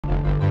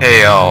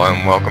Hey y'all,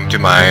 and welcome to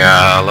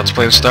my Let's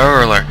Play of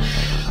Star Roller.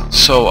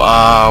 So,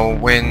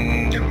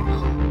 when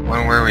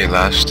were we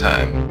last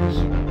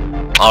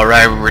time?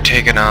 Alright, we were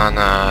taking on,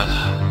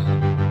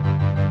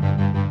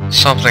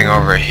 something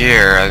over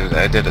here.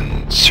 I did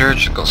a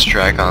surgical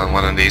strike on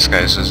one of these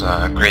guys'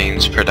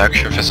 Green's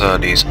production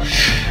facilities.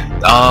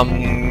 Let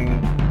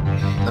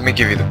me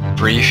give you the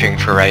briefing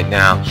for right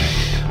now.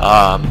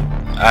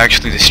 I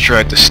actually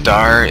destroyed the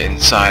star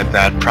inside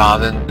that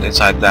province,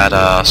 inside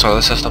that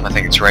solar system. I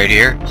think it's right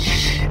here.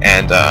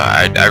 And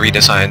I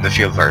redesigned the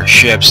field of our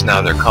ships.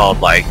 Now they're called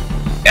like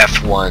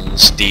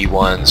F1s,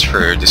 D1s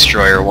for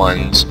destroyer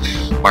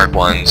 1s, Mark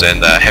 1s,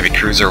 and heavy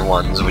cruiser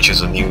 1s, which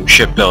is a new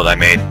ship build I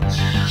made.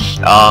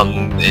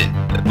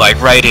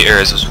 Like right here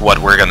is what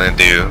we're gonna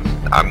do.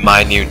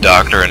 My new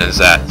doctrine is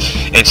that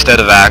instead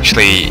of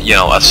actually,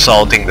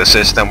 assaulting the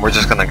system, we're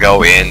just gonna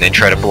go in and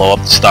try to blow up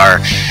the star,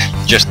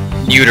 just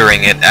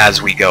neutering it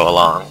as we go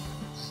along.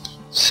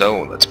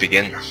 So, let's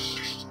begin.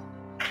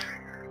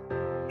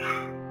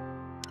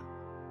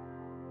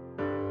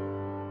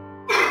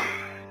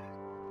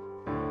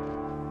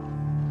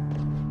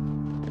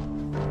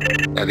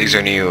 These are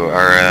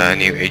our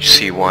new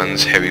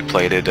HC-1s,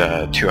 heavy-plated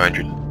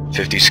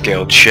 250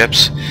 scaled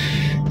ships.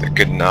 They're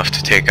good enough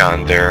to take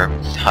on their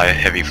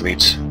heavy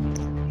fleets.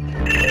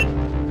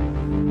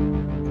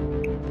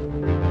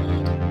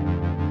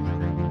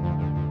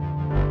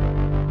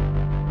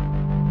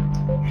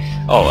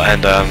 Oh,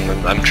 and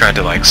I'm trying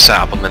to like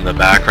sap them in the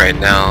back right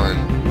now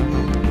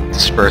and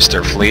disperse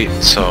their fleet,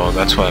 so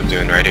that's what I'm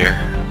doing right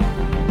here.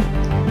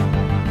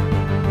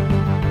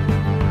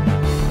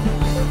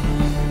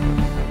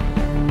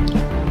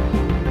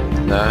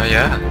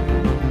 Yeah.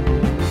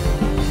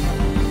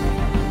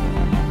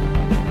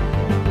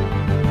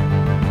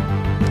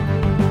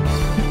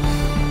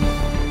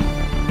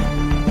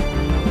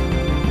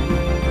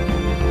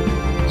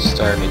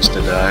 Star needs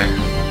to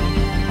die.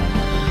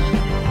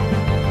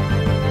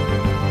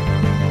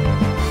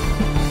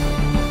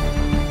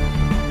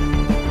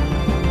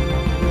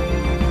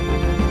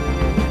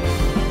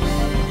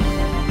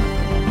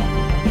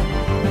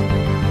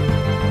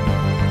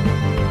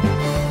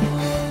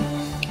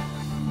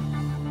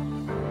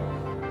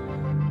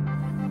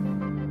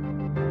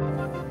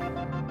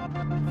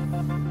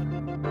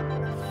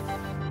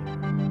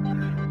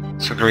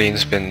 So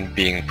Green's been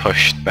being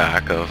pushed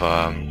back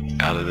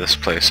out of this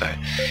place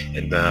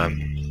in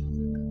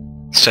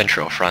the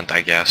central front,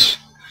 I guess.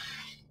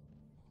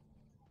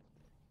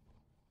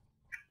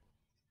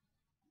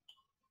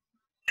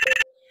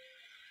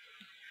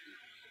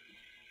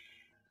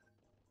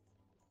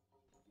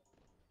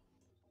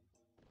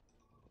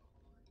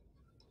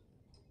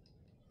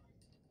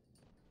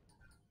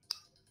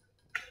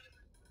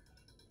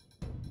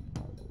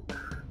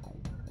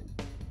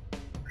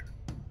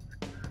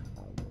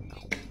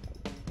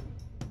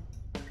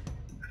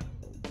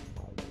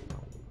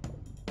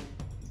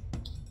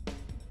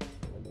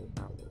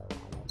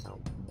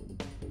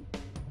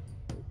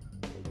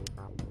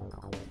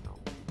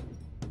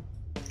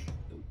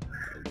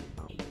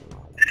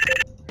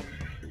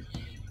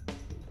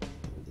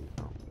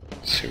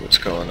 See what's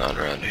going on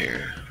around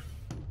here.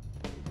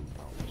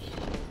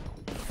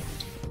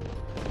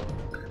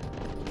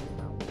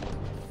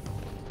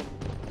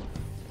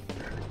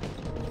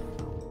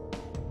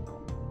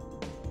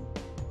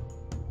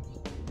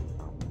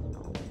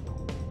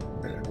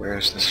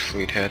 Where's this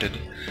fleet headed?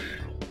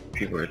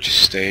 People are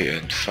just stay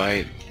and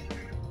fight.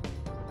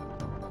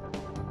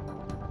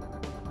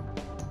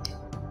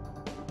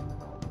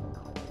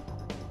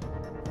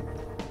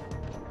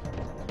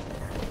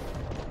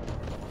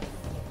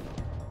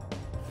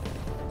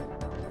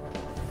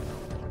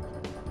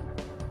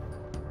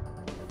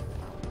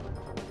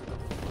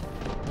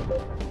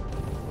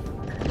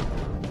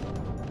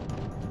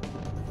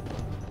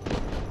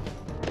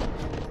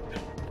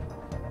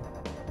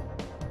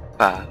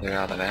 Ah, they're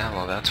out of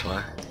ammo, that's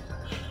why.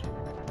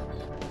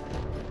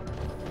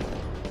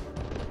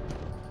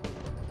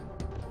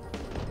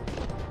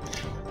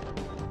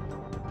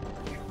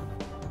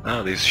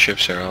 Oh, these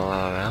ships are all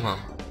out of ammo.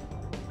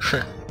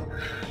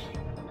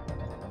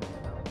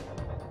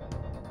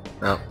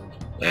 Oh,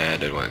 yeah, I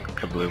did one.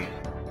 Kabloom.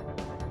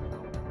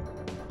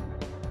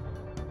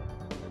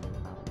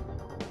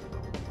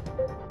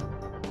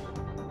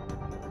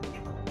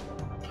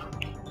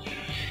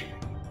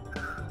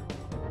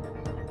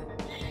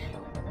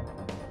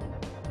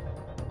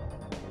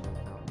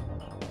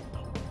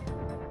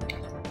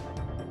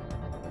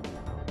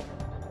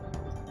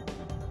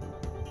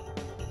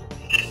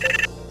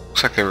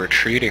 Looks like they're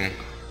retreating.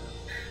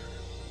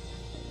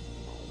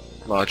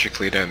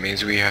 Logically, that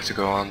means we have to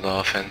go on the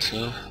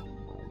offensive.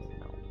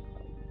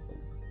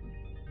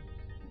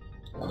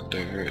 I'll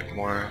divert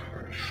more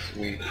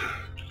fleet.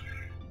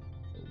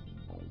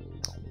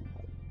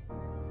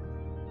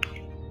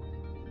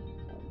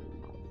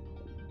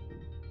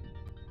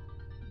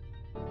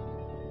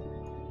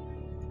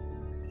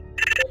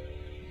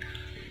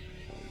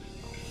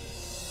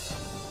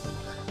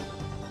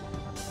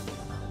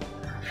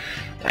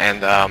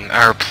 And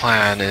our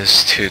plan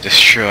is to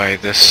destroy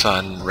this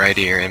sun right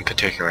here in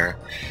particular.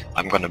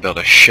 I'm gonna build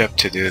a ship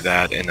to do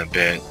that in a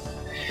bit.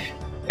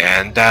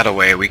 And that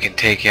way we can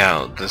take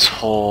out this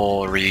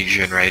whole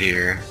region right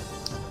here,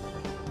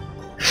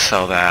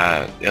 so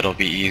that it'll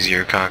be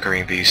easier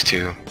conquering these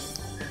two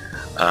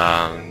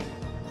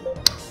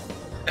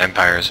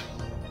empires.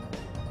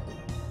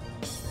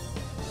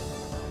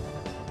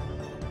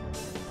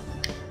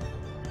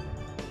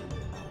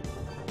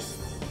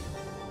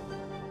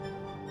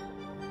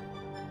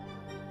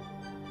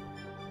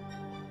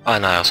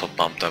 And I also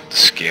bumped up the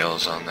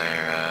scales on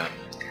their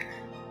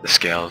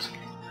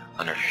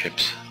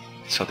ships,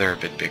 so they're a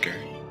bit bigger.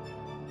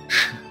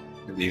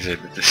 These are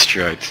the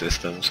destroyed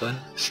systems,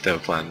 still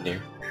planning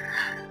here.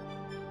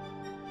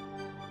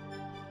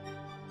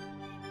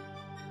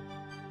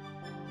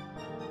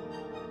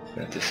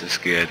 But this is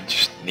good,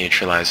 just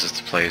neutralizes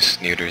the place,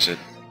 neuters it.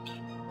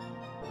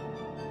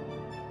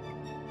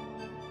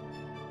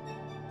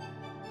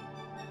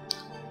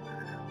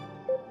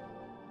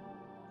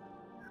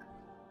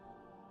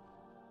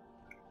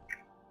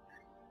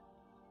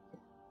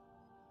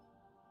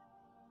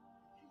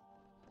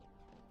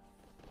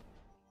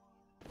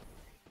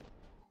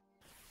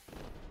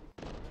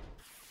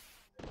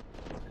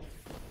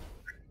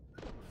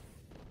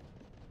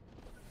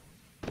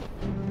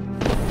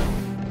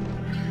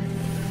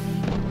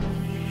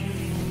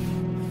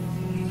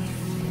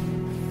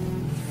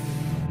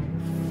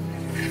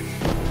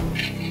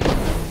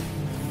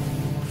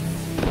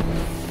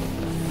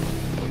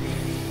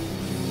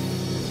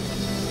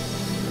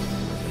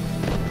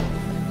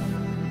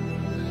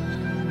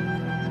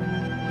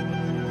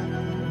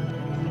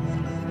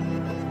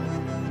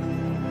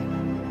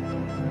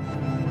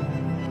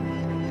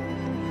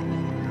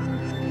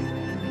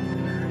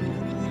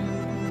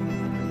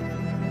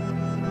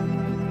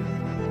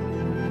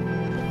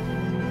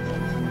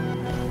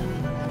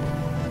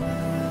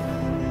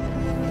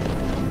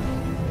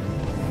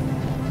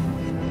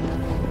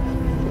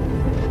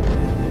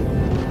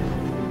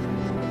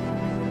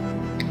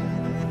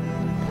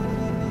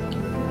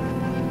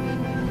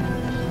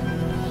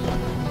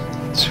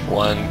 It's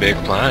one big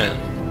planet.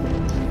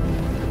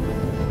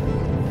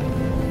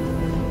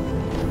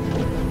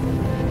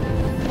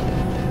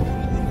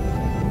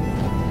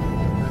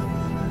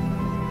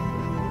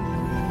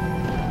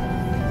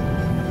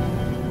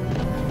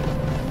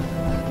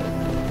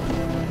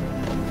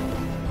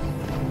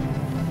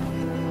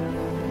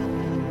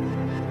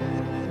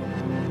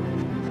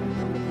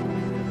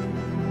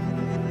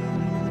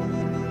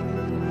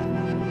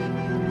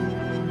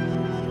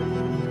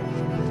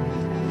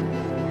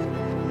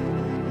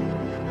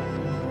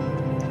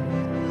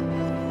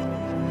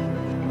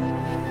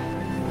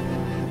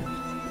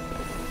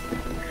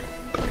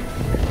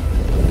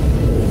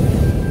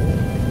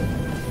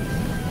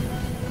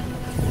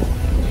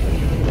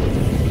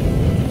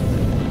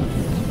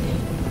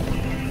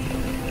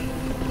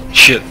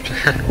 Shit.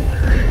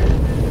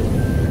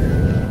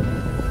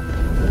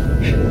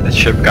 That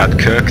ship got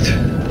cooked.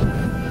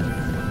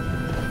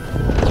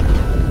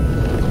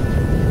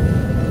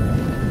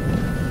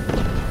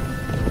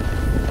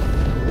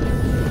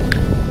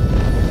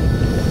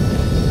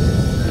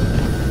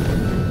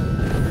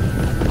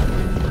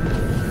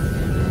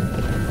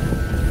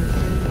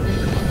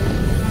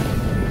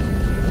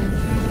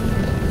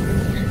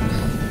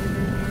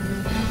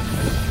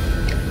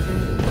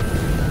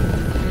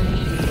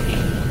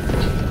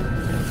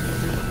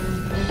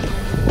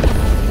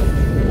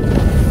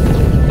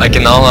 Like,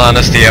 in all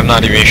honesty, I'm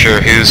not even sure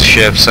whose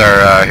ships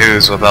are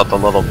whose without the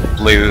little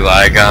blue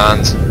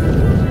icons.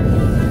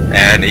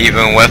 And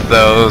even with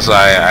those,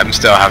 I'm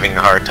still having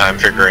a hard time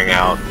figuring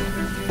out.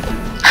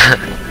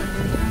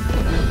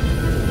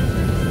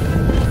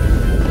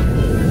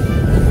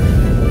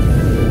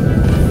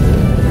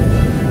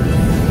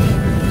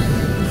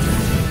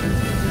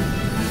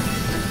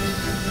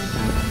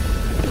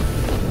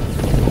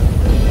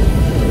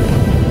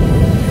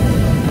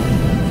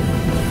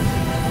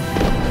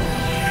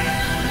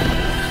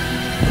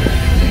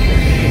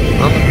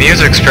 Well, the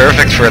music's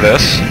perfect for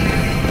this.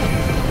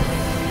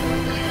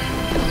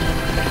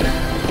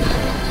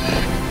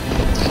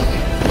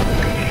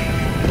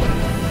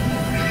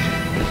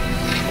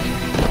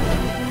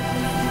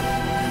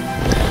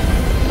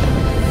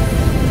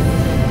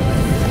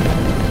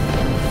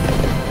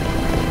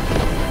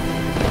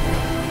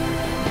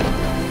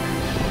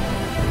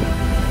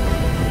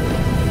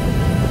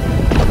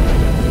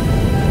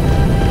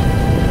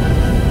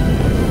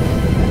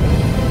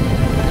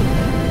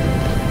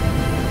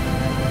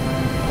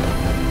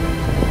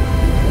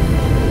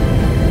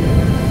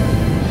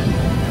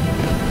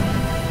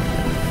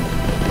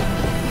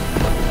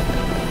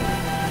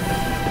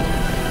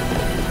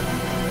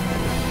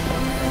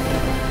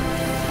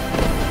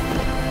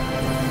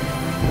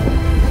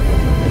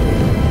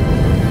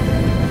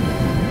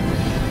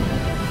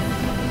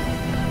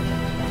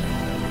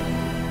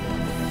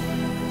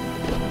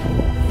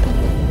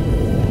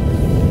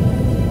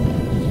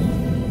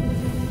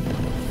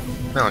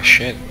 Oh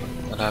shit,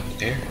 what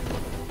happened here?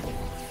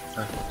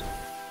 Huh.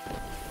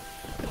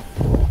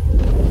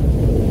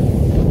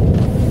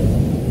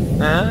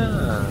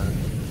 Ah,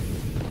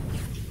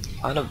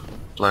 planet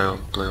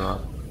blew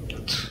up.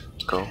 That's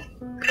cool.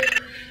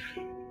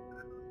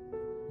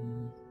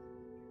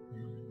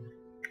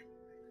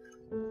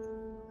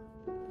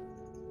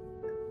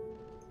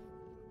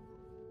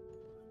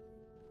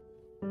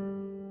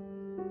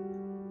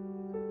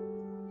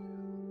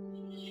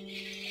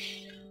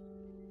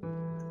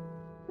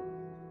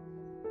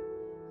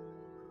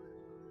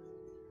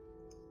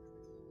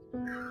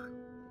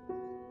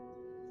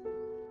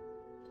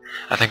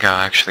 I think I'll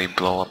actually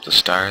blow up the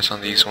stars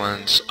on these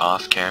ones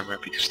off camera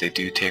because they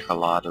do take a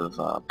lot of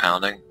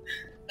pounding,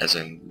 as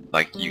in,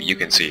 like, you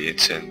can see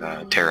it's in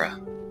Tera.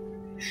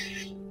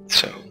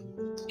 So,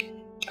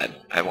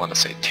 I want to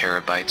say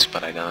terabytes,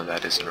 but I know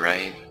that isn't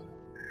right.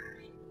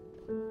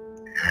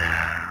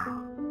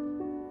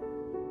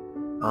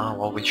 Oh,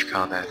 what would you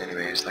call that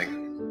anyways? Like,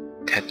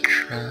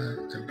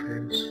 tetra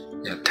numbers?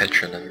 Yeah,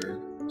 tetra numbers.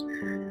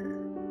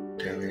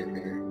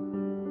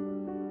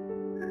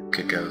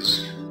 It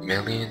goes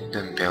million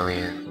to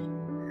billion.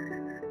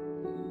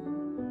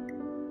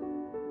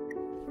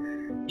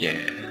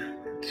 Yeah.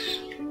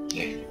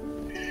 Yeah.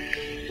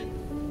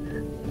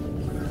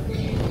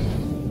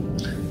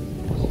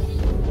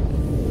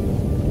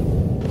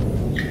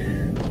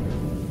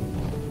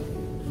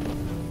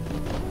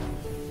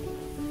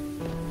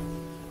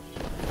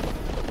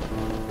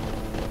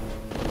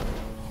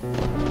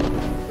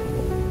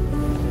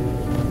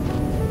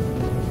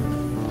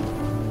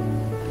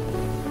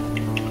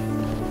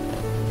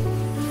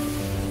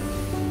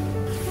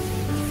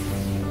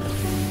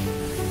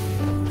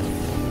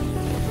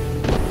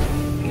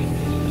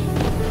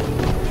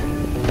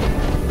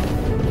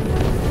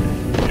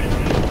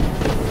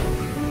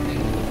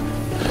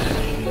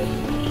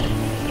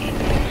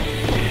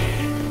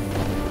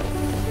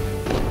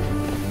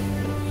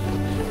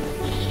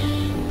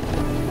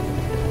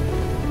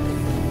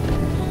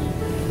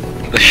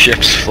 The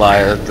ships fly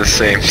at the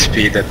same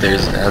speed that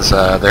as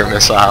their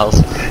missiles.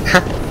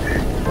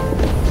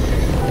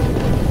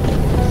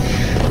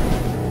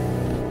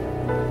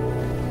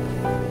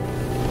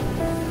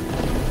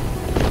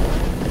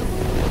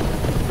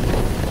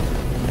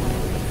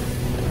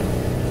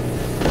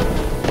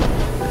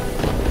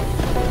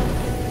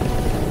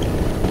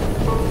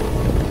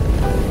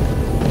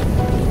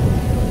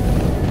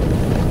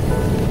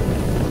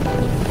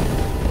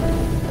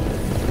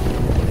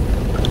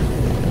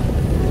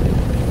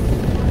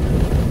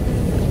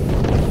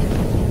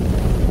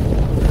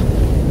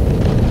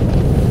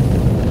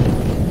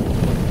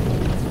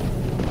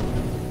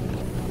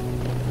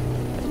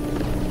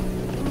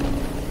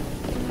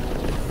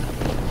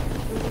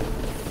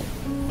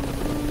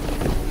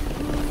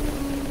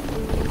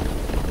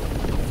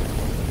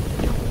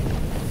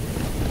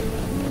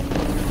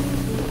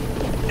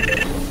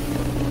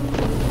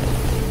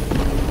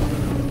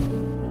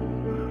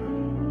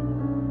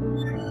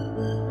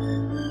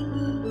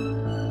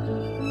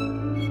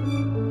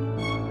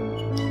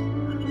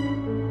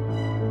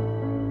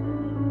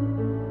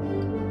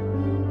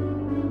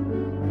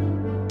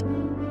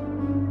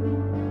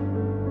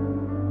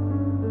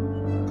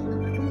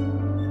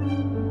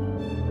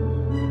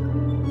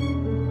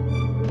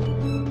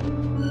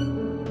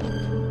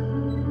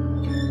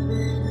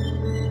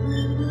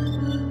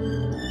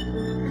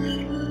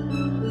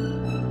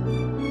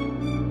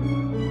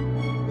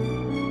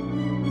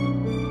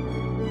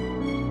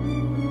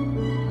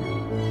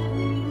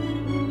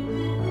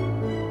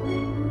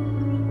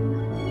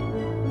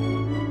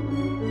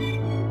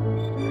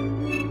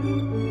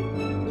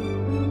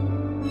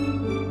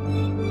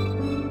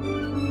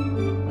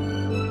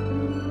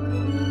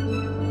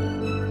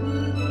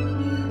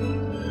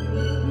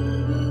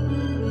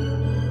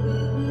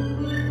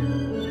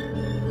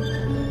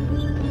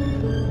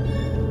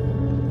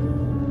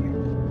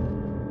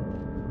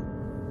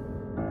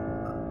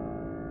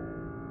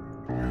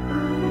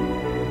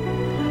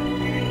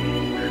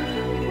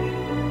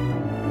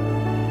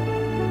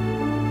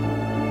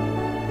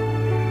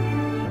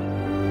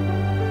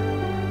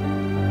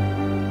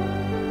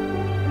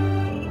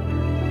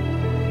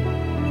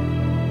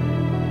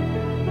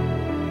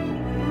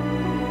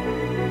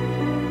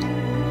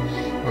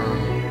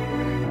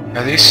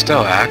 Are these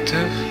still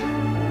active?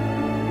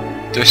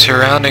 They're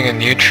surrounding a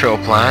neutral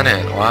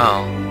planet.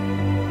 Wow.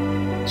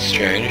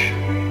 Strange.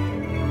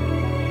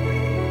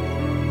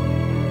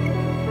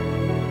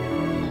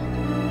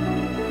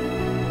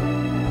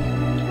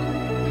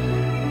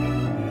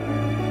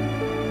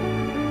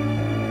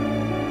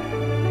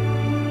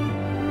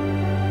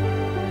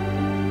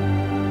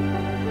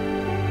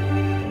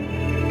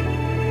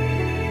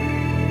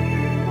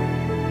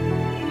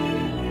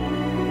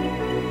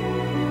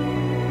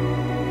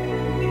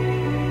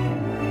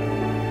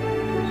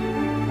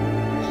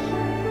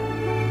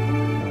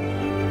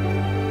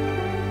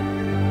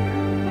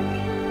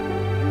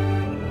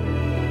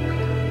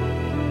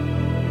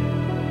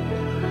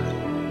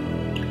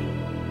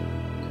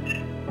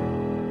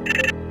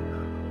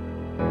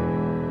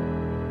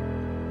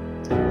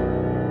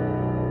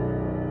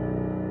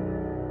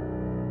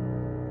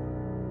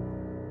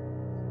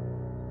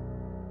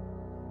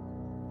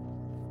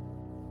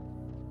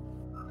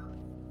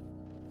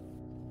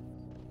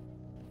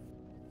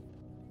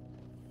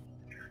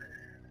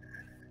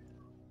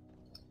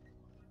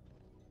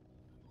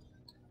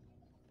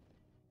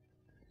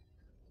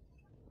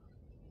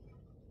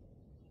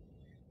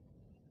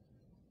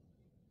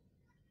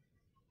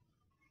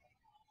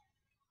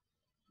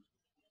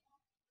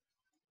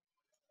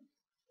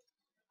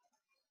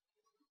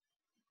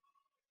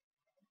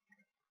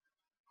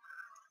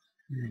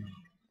 Great.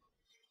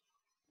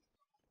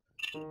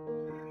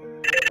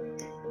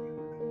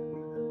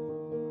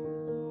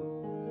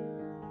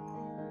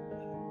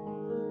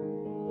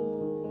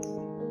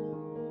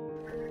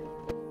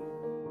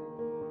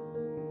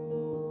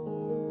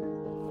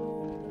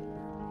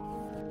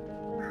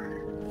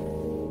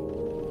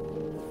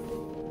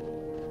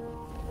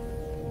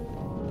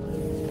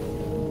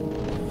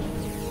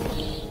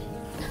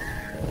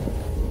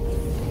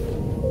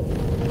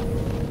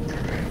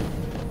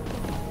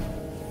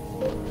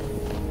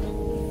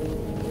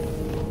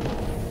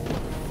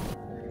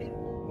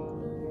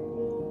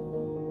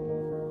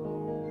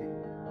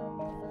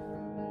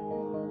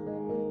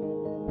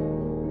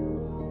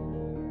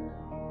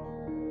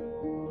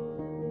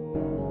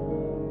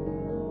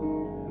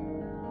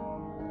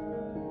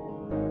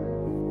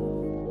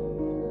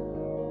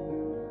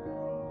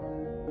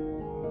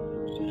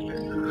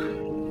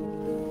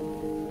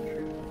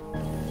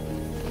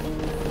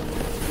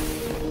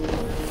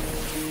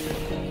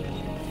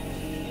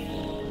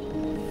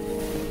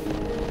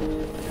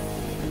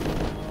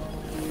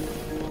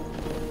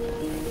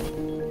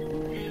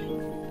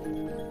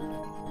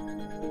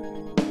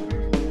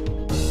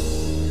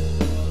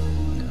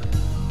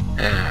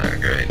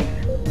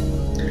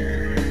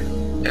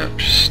 Yep,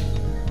 just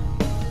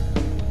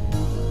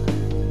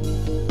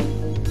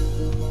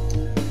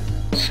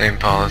same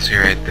policy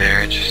right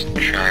there, just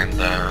trying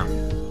to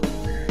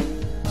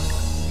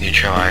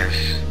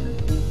neutralize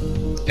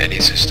any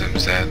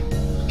systems that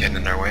get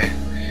in our way.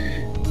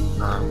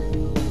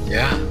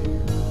 Yeah.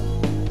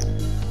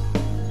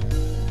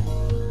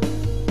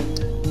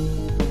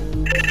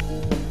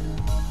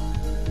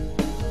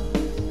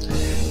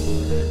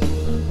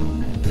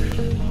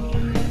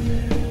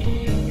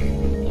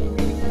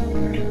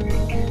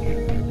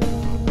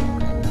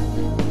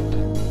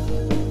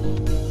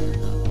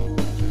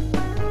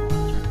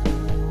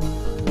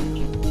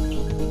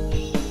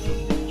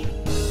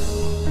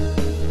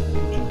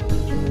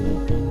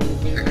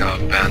 I think I'll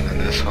abandon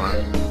this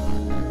one.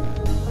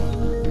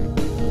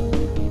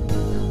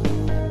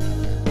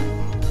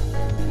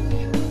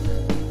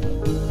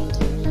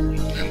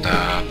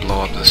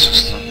 Blow up the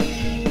system.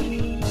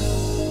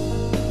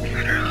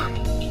 Later on.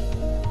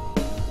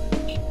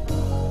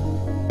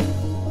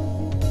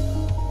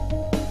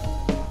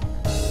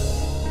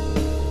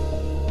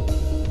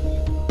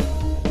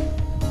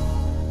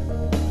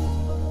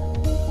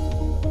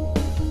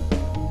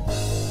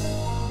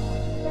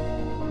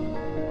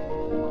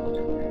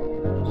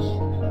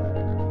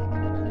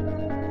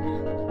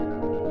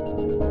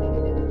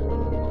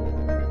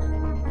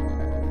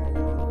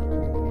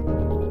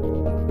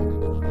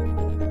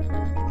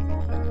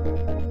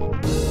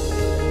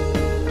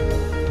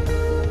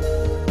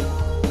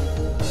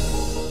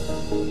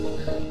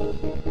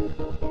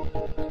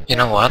 You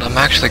know what? I'm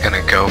actually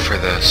gonna go for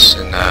this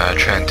and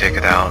try and take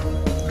it out.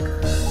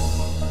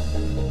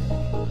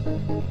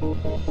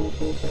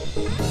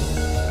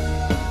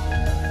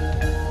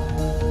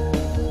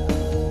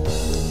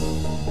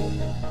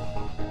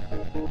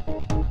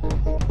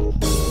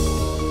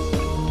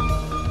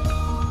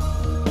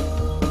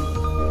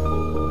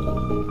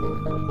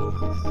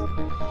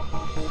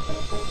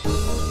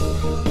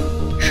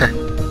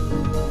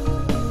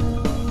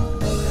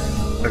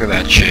 Look at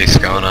that chase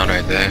going on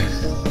right there.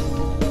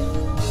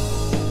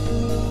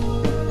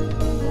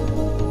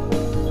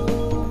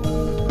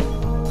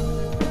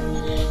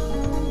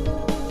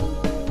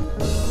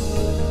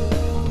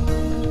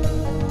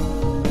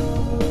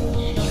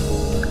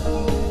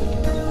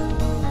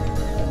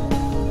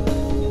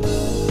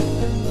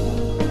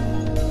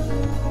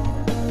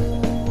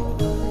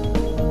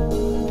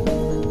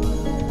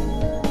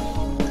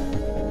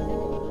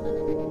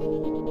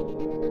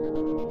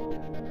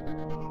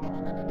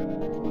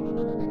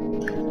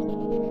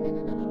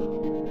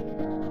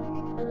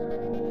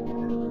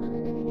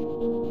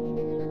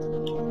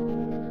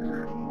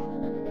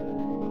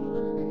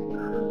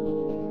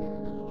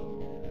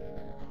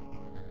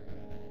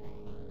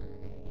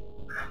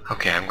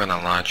 Okay, I'm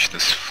gonna launch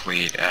this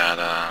fleet at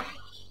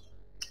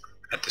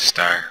the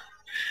star,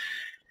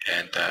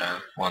 and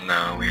well,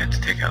 no, we have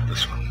to take out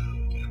this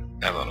one,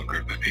 that little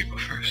group of people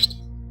first.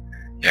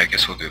 Yeah, I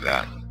guess we'll do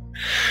that.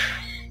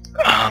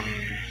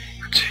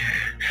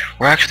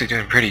 We're actually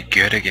doing pretty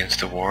good against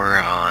the war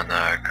on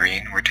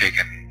green. We're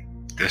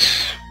taking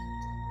this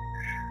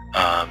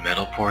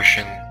middle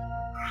portion,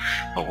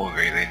 but what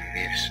we really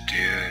need to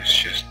do is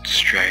just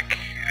strike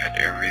at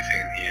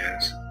everything he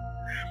has.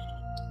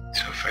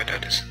 So far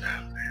that isn't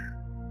happening.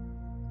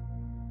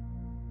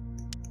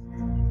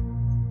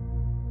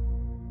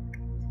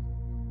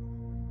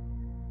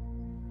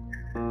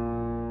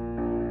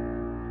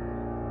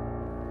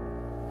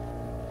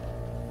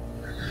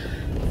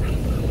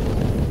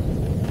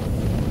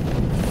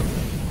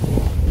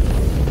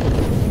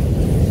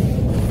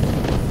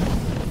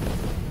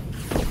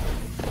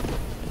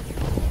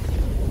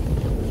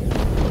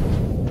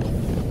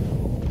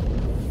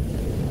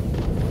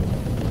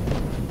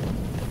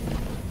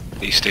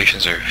 These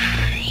stations are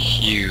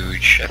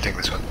huge. I think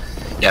this one,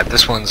 yeah,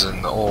 this one's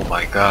in, oh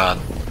my god.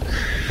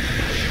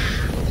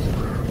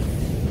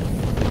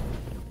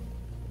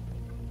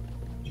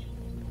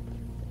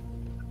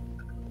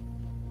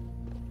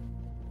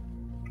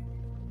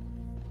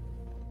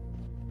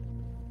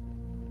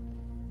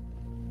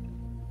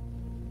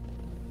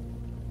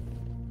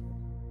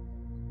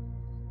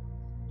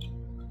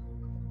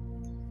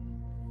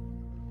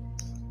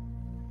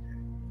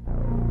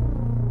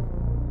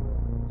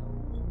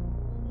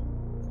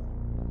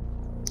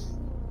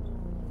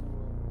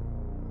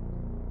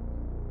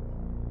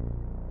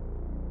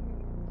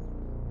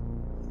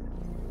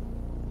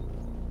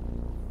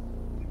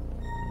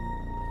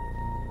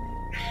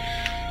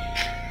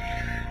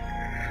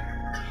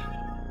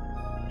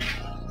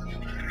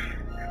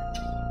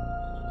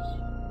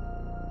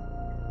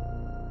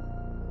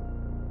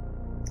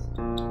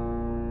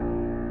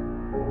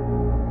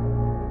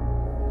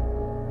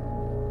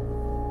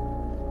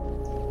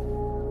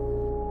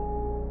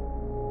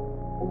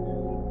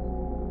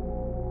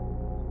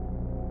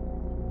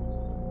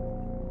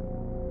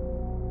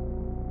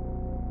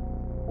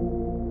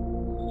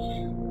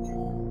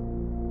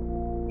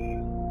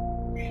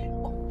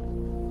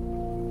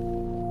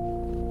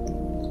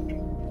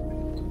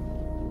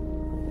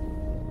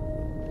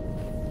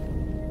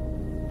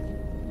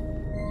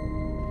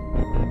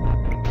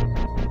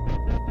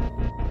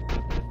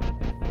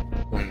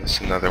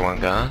 That's another one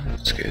gone.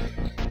 That's good.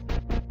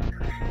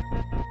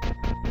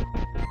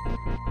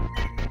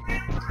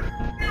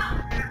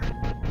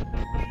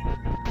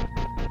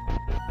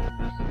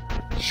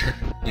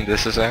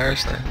 This is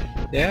ours then.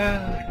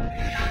 Yeah.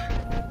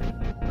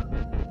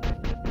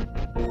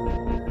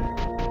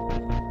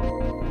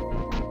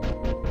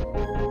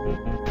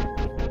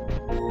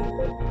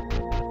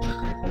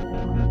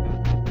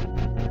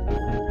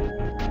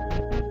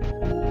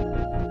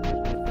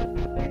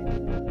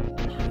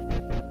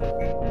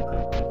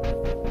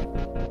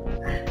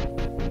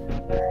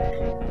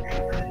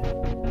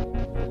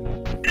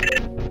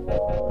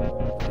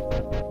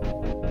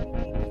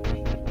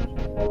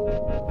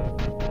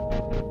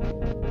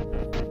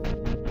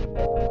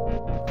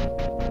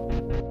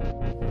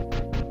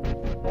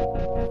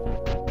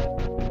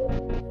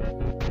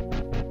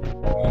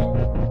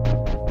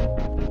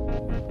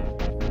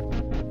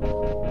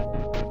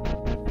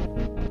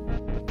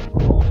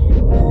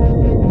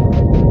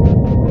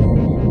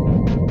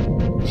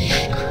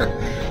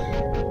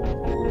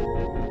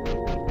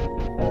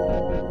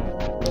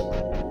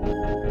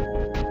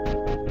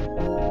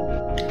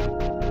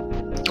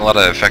 What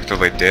I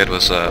effectively did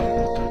was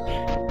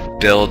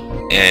build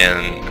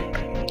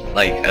in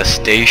like a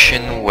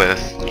station with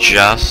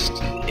just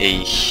a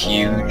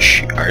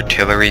huge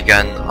artillery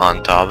gun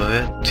on top of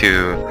it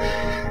to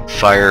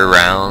fire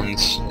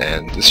rounds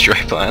and destroy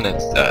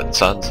planets,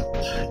 suns.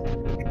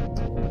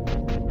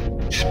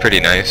 It's pretty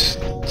nice.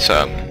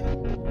 So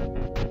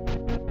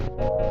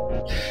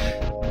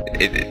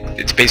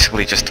it's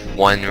basically just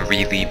one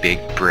really big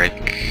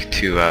brick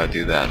to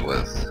do that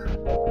with.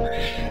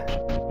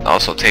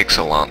 Also takes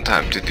a long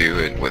time to do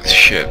it with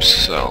ships,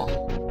 so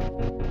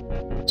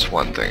it's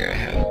one thing I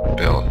had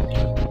built.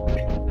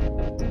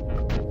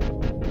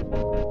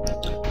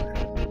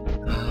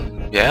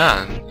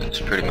 Yeah, that's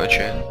pretty much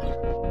it.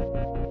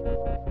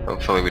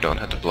 Hopefully we don't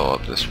have to blow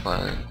up this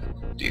planet,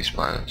 these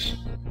planets.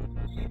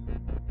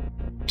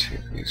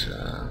 Take these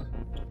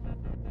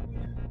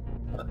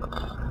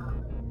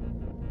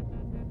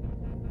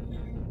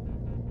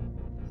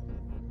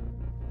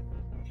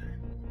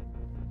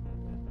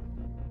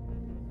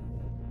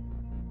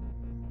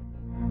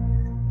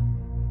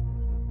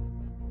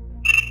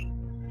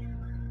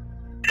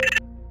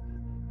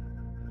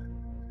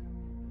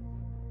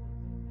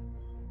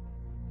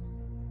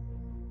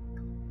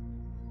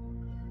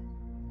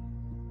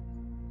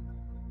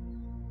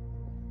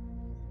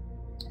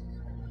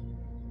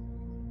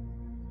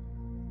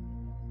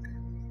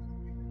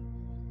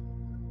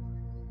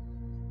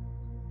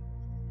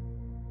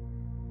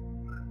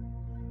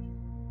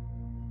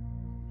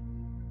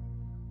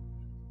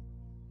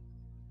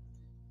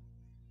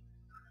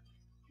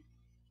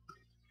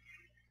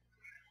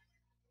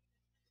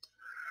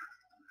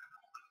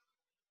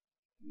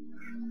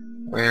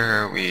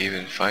Where are we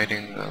even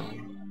fighting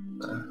them?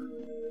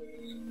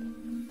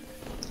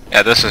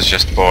 Yeah, this is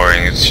just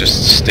boring, it's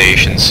just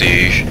station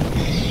siege.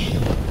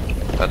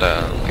 But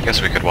I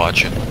guess we could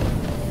watch it.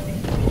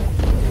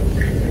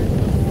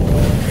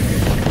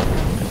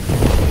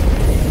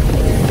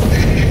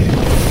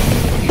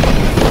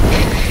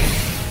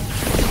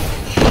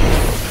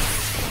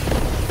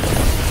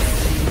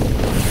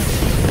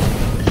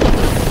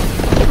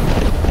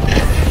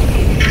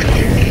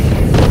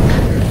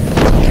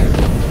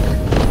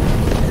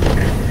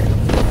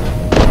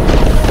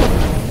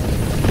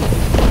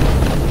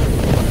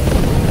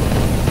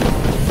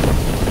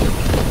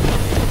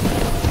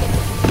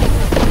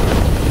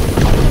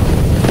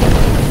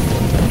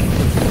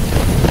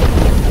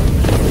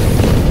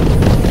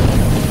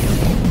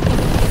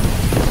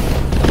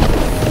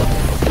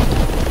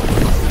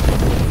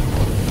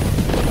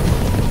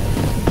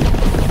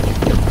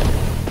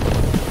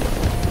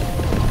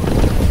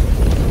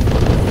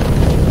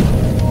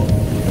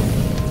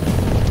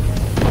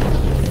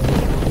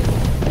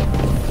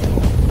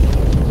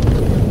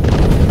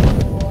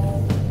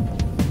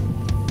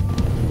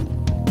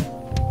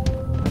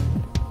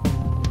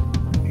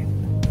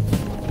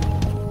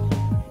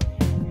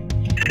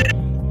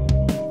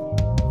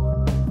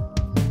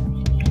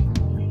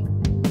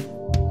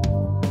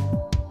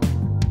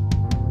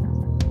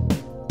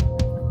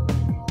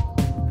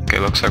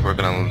 Looks like we're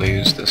gonna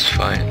lose this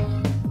fight.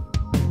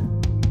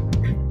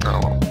 Oh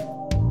well.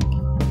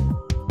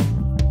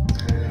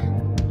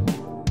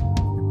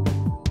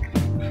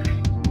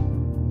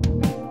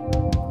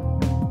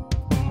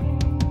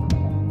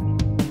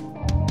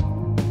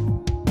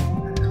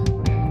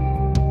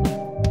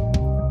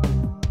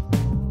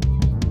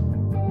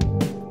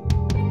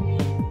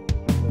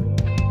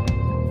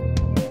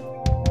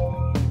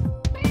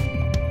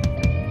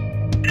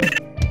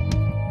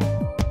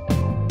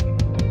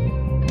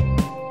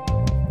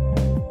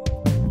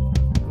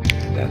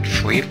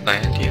 Fleet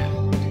land, yeah.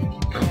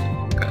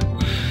 Oh, okay.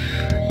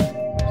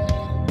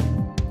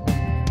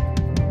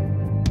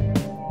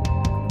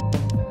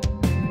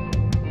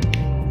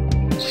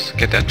 Let's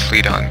get that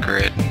fleet on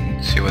grid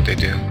and see what they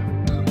do.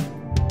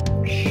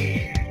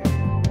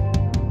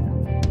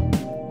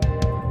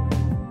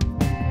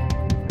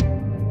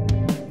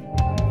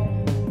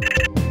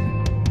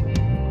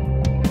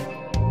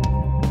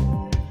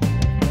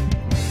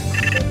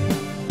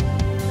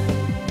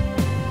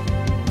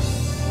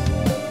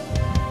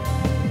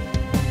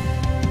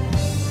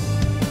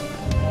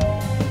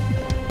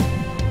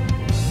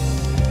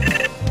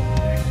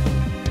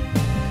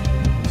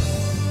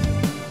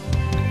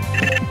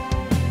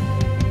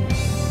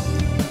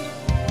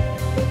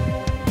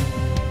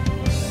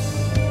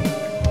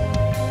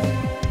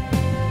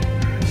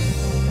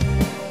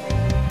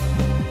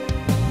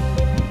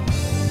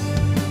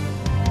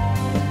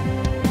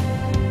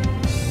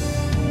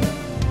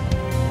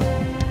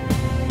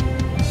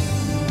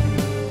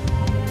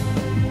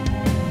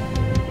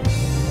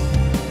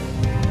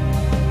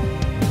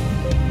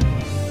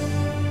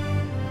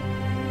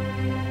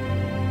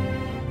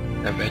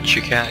 Bet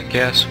you can't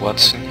guess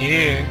what's in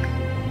here.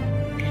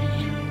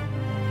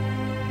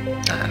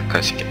 Of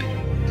course you can.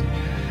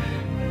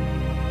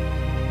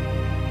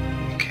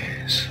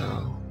 Okay,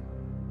 so...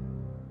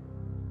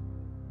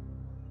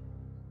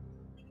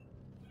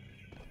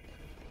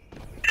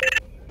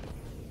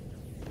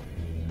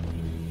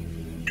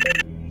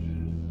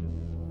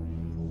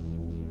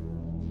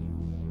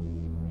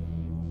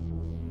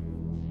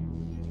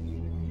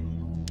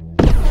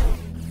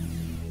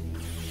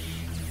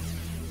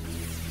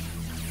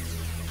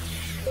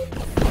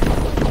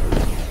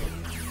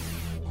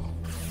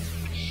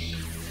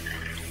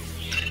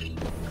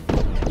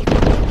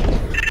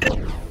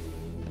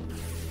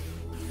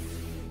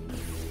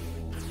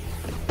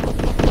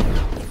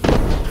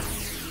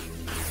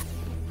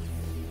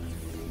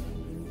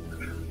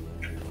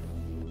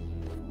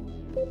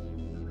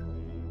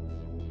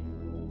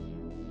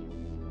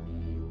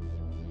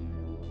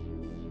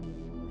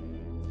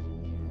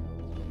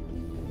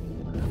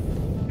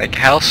 Like,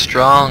 how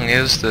strong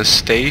is the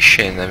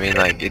station? I mean,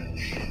 like,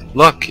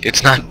 look,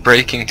 it's not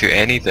breaking to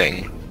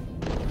anything.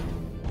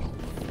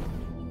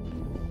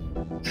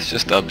 It's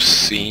just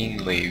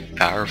obscenely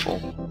powerful.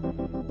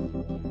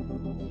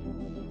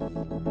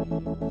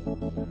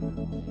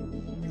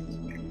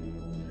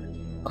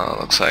 Oh,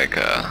 looks like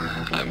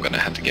I'm gonna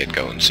have to get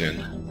going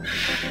soon.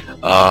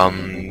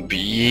 But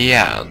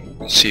yeah,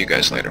 see you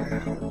guys later.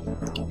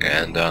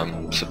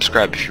 And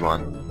subscribe if you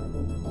want.